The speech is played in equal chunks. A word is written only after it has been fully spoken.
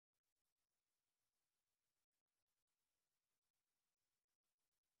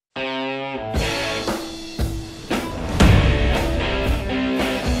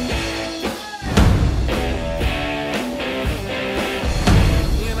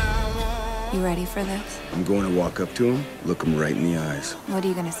You ready for this? I'm going to walk up to him, look him right in the eyes. What are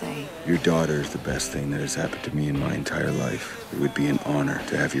you gonna say? Your daughter is the best thing that has happened to me in my entire life. It would be an honor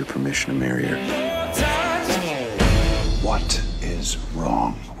to have your permission to marry her. What is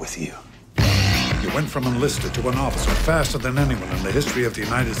wrong with you? You went from enlisted to an officer faster than anyone in the history of the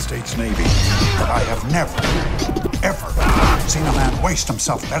United States Navy. But I have never, ever seen a man waste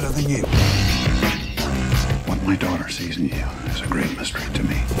himself better than you. What my daughter sees in you is a great mystery to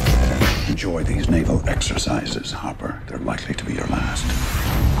me. Enjoy these naval exercises, Hopper. They're likely to be your last.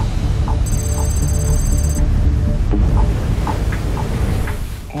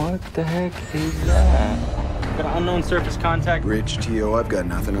 What the heck is that? Got an unknown surface contact. Rich, T.O., I've got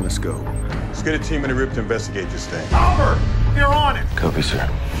nothing on the scope. Let's get a team in the RIP to investigate this thing. Hopper, you're on it. Copy, sir.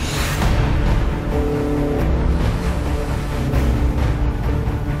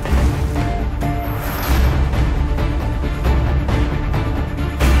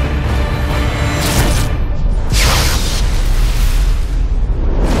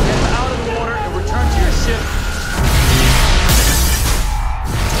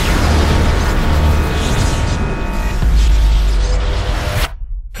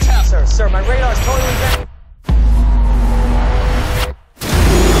 Sir, my radar's totally down.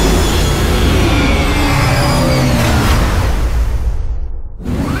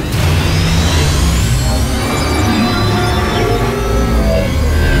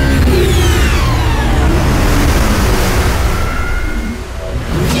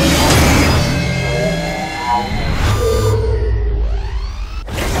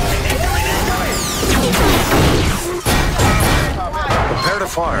 Prepare to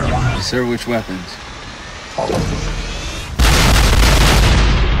fire. Sir, which weapons?